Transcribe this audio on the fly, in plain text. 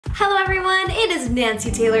Hello everyone, it is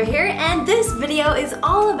Nancy Taylor here, and this video is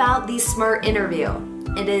all about the smart interview.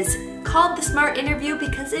 It is called the smart interview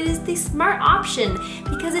because it is the smart option,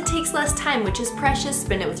 because it takes less time, which is precious.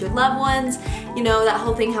 Spend it with your loved ones, you know, that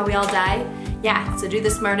whole thing how we all die. Yeah, so do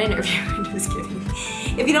the smart interview. I'm just kidding.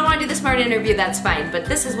 If you don't want to do the smart interview, that's fine, but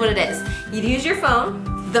this is what it is. You'd use your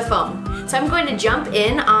phone, the phone. So I'm going to jump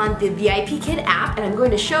in on the VIPKid app and I'm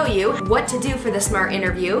going to show you what to do for the smart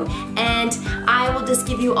interview, and I will just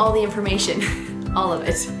give you all the information, all of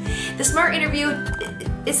it. The smart interview,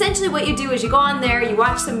 essentially what you do is you go on there, you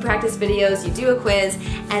watch some practice videos, you do a quiz,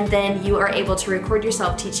 and then you are able to record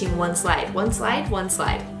yourself teaching one slide. One slide, one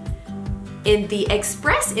slide. In the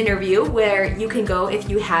express interview, where you can go if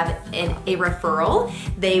you have a referral,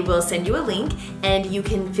 they will send you a link and you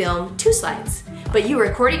can film 2 slides. But you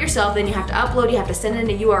record it yourself, then you have to upload, you have to send in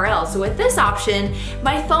a URL. So with this option,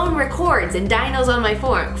 my phone records and Dino's on my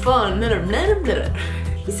phone.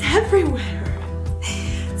 He's everywhere.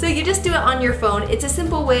 So you just do it on your phone. It's a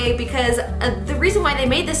simple way because the reason why they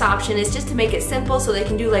made this option is just to make it simple so they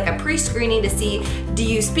can do like a pre-screening to see, do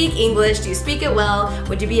you speak English, do you speak it well,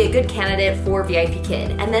 would you be a good candidate for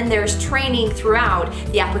VIPKid? And then there's training throughout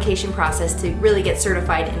the application process to really get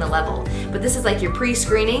certified in a level. But this is like your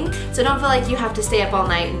pre-screening, so don't feel like you have to stay up all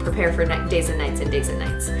night and prepare for days and nights and days and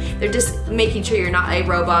nights. They're just making sure you're not a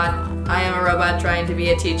robot. I am a robot trying to be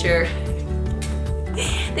a teacher.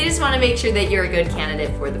 They just want to make sure that you're a good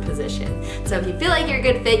candidate for the position. So if you feel like you're a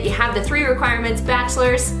good fit, you have the 3 requirements: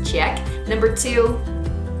 bachelor's, check. Number 2,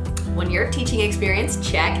 1 year of teaching experience,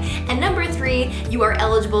 check. And number 3, you are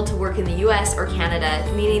eligible to work in the US or Canada,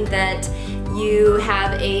 meaning that you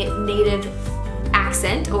have a native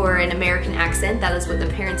accent or an American accent. That is what the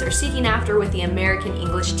parents are seeking after with the American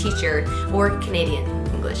English teacher or Canadian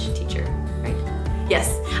English teacher.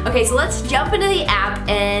 Yes. Okay, so let's jump into the app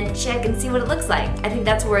and check and see what it looks like. I think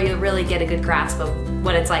that's where you'll really get a good grasp of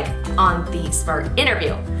what it's like on the smart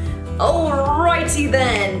interview. Alrighty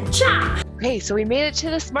then, cha! Okay, so we made it to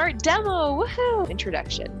the smart demo, woohoo!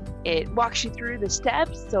 Introduction. It walks you through the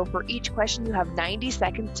steps. So for each question, you have 90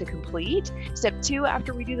 seconds to complete. Step 2,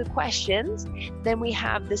 after we do the questions, then we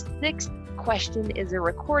have the 6th question is a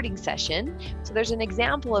recording session. So there's an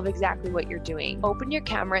example of exactly what you're doing. Open your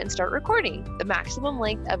camera and start recording. The maximum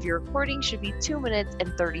length of your recording should be 2 minutes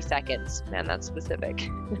and 30 seconds. Man, that's specific.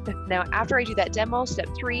 Now, after I do that demo, step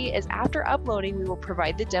 3 is after uploading, we will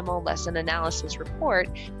provide the demo lesson analysis report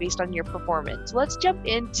based on your performance. So let's jump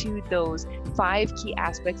into those 5 key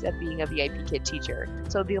aspects of being a VIPKid teacher.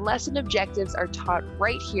 So the lesson objectives are taught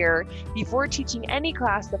right here. Before teaching any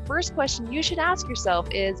class, the first question you should ask yourself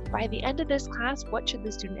is, by the end of this class, what should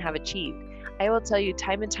the student have achieved? I will tell you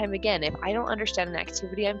time and time again, if I don't understand an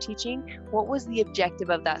activity I'm teaching, what was the objective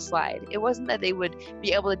of that slide? It wasn't that they would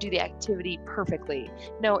be able to do the activity perfectly.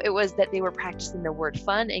 No, it was that they were practicing the word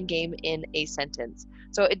fun and game in a sentence.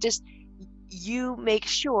 So it just, you make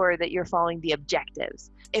sure that you're following the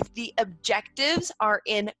objectives. If the objectives are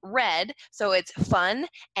in red, so it's fun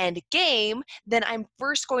and game, then I'm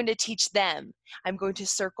first going to teach them. I'm going to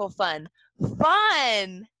circle fun.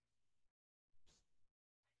 Fun!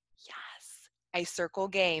 Yes, I circle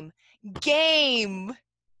game. Game!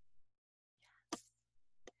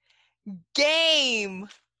 Game!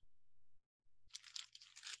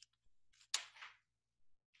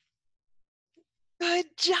 Good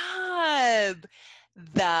job!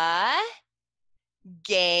 The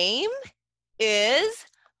game is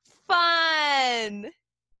fun!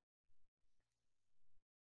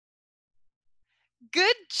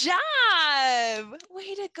 Good job!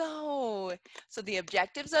 Way to go! So the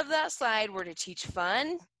objectives of that slide were to teach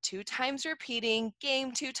fun 2 times repeating,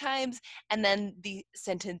 game 2 times, and then the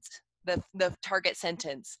sentence, the target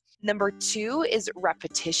sentence. Number 2 is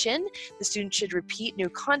repetition. The student should repeat new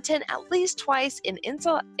content at least twice in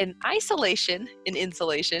isolation.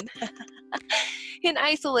 In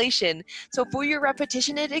isolation. So for your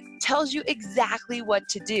repetition, it tells you exactly what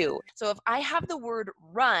to do. So if I have the word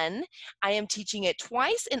run, I am teaching it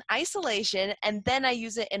twice in isolation, and then I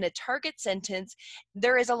use it in a target sentence.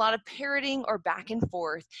 There is a lot of parroting or back and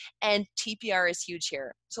forth, and TPR is huge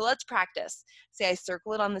here. So let's practice. Say I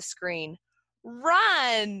circle it on the screen.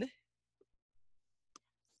 Run!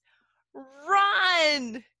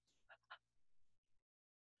 Run!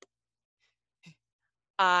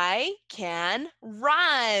 I can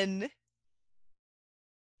run.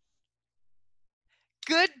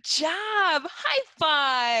 Good job. High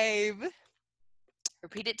five.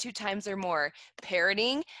 Repeat it 2 times or more,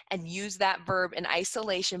 parroting, and use that verb in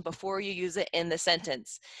isolation before you use it in the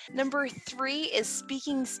sentence. Number 3 is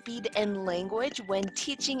speaking speed and language. When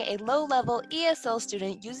teaching a low-level ESL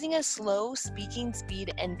student, using a slow speaking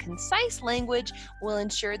speed and concise language will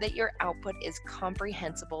ensure that your output is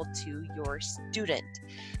comprehensible to your student.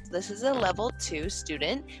 This is a level 2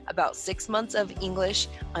 student, about 6 months of English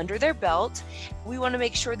under their belt. We want to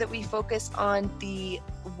make sure that we focus on the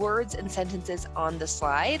words and sentences on the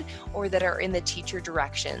slide or that are in the teacher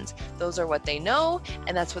directions. Those are what they know,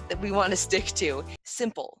 and that's what we want to stick to.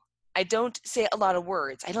 Simple. I don't say a lot of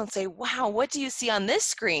words. I don't say, wow, what do you see on this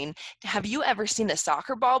screen? Have you ever seen a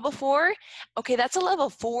soccer ball before? Okay, that's a level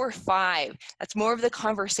 4 or 5. That's more of the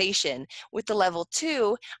conversation. With the level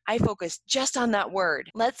 2, I focus just on that word.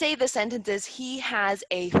 Let's say the sentence is, he has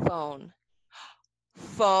a phone.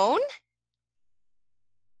 Phone?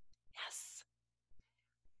 Yes.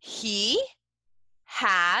 He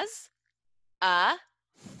has a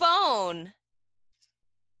phone.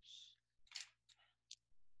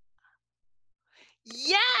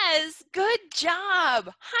 Yes, good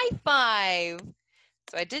job. High five.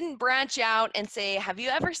 So I didn't branch out and say, have you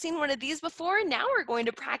ever seen one of these before? Now we're going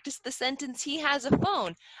to practice the sentence, he has a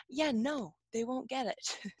phone. Yeah, no, they won't get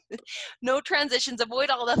it. No transitions, avoid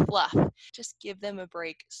all the fluff. Just give them a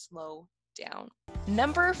break, slow down.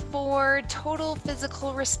 Number 4, total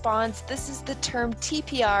physical response. This is the term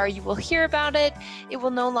TPR. You will hear about it. It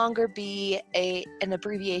will no longer be an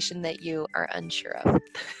abbreviation that you are unsure of.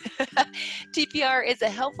 TPR is a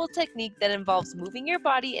helpful technique that involves moving your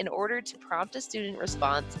body in order to prompt a student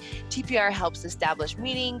response. TPR helps establish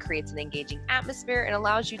meaning, creates an engaging atmosphere, and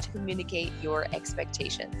allows you to communicate your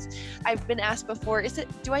expectations. I've been asked before,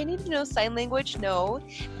 do I need to know sign language? No,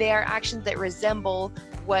 they are actions that resemble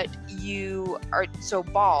what you are. So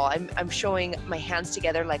ball, I'm showing my hands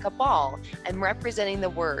together like a ball. I'm representing the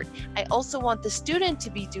word. I also want the student to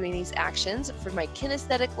be doing these actions. For my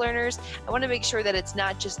kinesthetic learners, I want to make sure that it's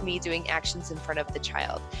not just me doing actions in front of the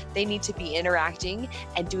child. They need to be interacting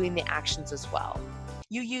and doing the actions as well.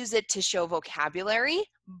 You use it to show vocabulary.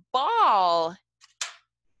 Ball.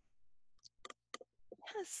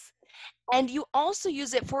 Yes. And you also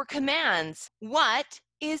use it for commands. What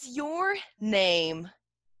is your name?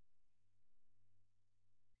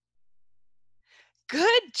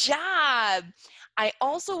 Good job. I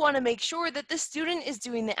also want to make sure that the student is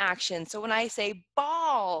doing the action. So when I say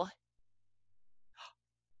ball,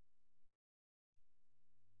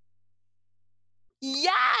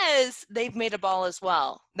 yes, they've made a ball as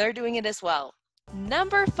well. They're doing it as well.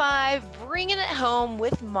 Number 5, bringing it home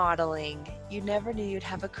with modeling. You never knew you'd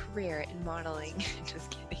have a career in modeling.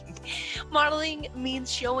 Just kidding. Modeling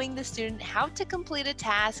means showing the student how to complete a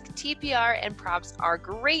task. TPR and props are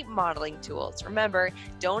great modeling tools. Remember,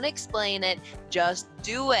 don't explain it, just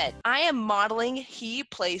do it. I am modeling he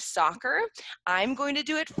plays soccer. I'm going to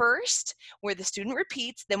do it first, where the student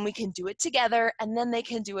repeats, then we can do it together, and then they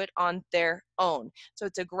can do it on their own. So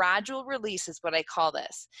it's a gradual release is what I call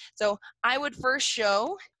this. So I would first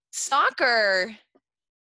show soccer.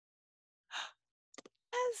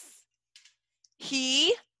 Yes.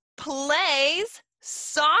 He plays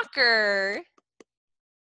soccer.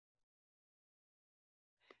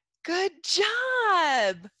 Good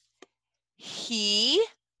job. He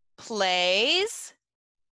plays.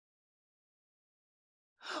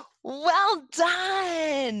 Well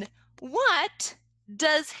done. What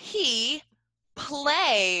does he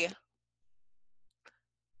play?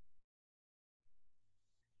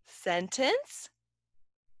 Sentence.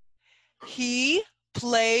 He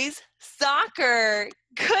plays soccer.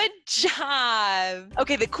 Good job.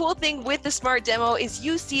 Okay, the cool thing with the Smart Demo is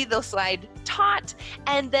you see the slide taught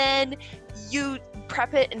and then you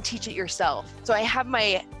prep it and teach it yourself. So I have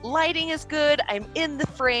my lighting is good, I'm in the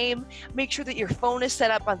frame. Make sure that your phone is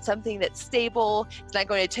set up on something that's stable. It's not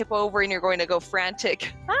going to tip over and you're going to go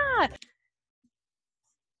frantic.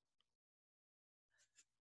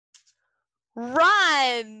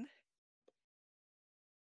 Run!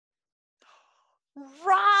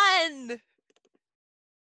 Run!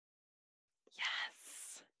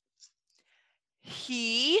 Yes.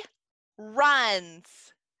 He runs.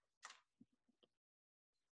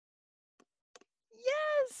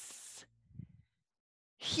 Yes.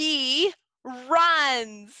 He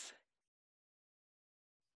runs.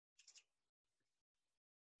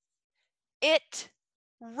 It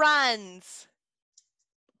runs.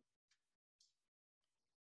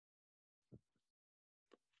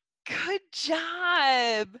 Good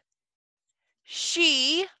job.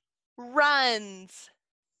 She runs.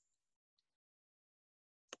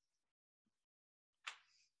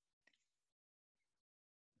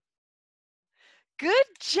 Good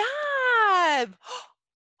job.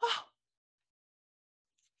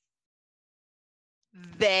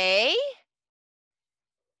 They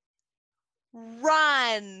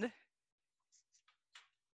run.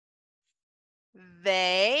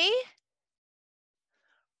 They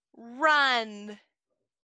run.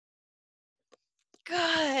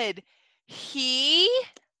 Good. He.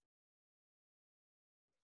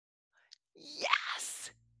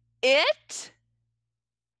 Yes. It.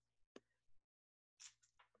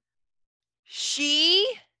 She.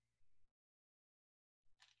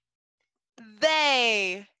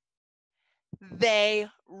 They. They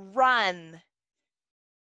run.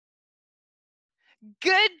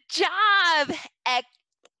 Good job,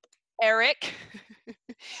 Eric.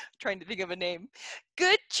 Trying to think of a name.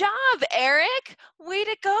 Good job, Eric. Way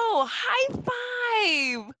to go. High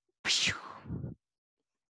five. Pew.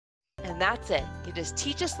 And that's it. You just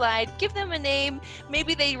teach a slide, give them a name.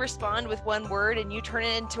 Maybe they respond with one word and you turn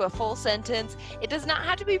it into a full sentence. It does not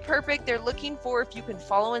have to be perfect. They're looking for if you can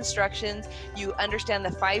follow instructions, you understand the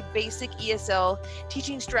 5 basic ESL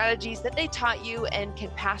teaching strategies that they taught you and can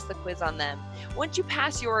pass the quiz on them. Once you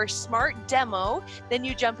pass your smart demo, then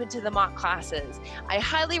you jump into the mock classes. I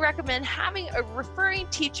highly recommend having a referring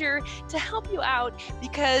teacher to help you out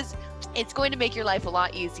because it's going to make your life a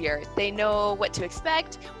lot easier. They know what to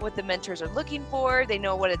expect, what the mentors are looking for. They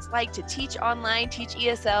know what it's like to teach online, teach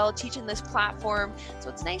ESL, teach in this platform. So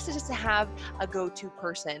it's nice to just have a go-to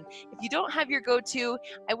person. If you don't have your go-to,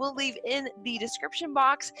 I will leave in the description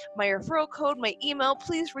box my referral code, my email.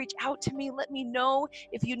 Please reach out to me. Let me know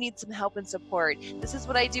if you need some help and support. This is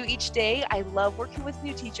what I do each day. I love working with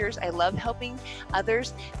new teachers. I love helping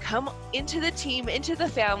others come into the team, into the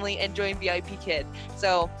family, and join VIPKid.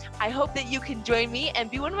 So I hope that you can join me and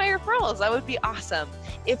be one of my referrals. That would be awesome.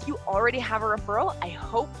 If you already have a referral, I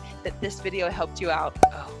hope that this video helped you out.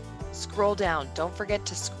 Oh, scroll down. Don't forget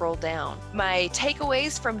to scroll down. My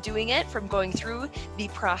takeaways from doing it, from going through the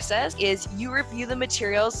process, is you review the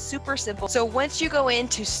materials, super simple. So once you go in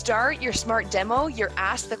to start your smart demo, you're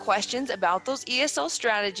asked the questions about those ESL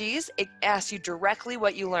strategies. It asks you directly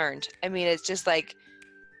what you learned. I mean, it's just like,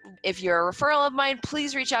 if you're a referral of mine,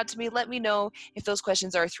 please reach out to me. Let me know if those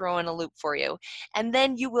questions are thrown in a loop for you. And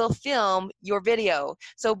then you will film your video.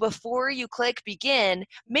 So before you click begin,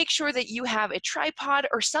 make sure that you have a tripod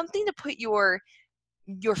or something to put your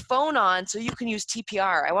phone on so you can use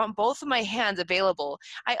TPR. I want both of my hands available.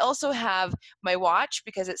 I also have my watch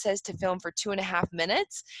because it says to film for 2.5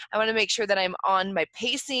 minutes. I want to make sure that I'm on my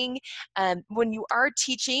pacing. When you are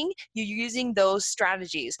teaching, you're using those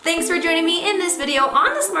strategies. Thanks for joining me in this video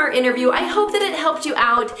on the Smart Interview. I hope that it helped you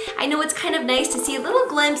out. I know it's kind of nice to see a little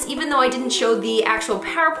glimpse, even though I didn't show the actual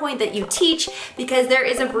PowerPoint that you teach, because there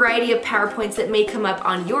is a variety of PowerPoints that may come up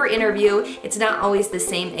on your interview. It's not always the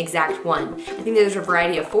same exact one. I think there's a variety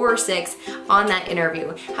of 4 or 6 on that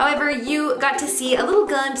interview. However, you got to see a little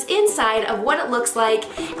glimpse inside of what it looks like,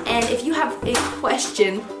 and if you have a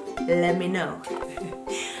question, let me know.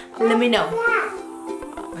 Let me know.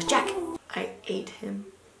 Where's Jack? I ate him.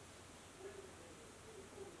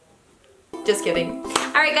 Just kidding.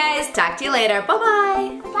 Alright guys, talk to you later.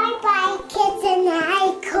 Bye-bye. Bye-bye, kids in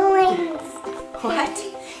our corns. What?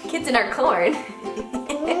 Kids in our corn?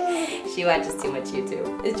 She watches too much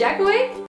YouTube. Is Jack awake?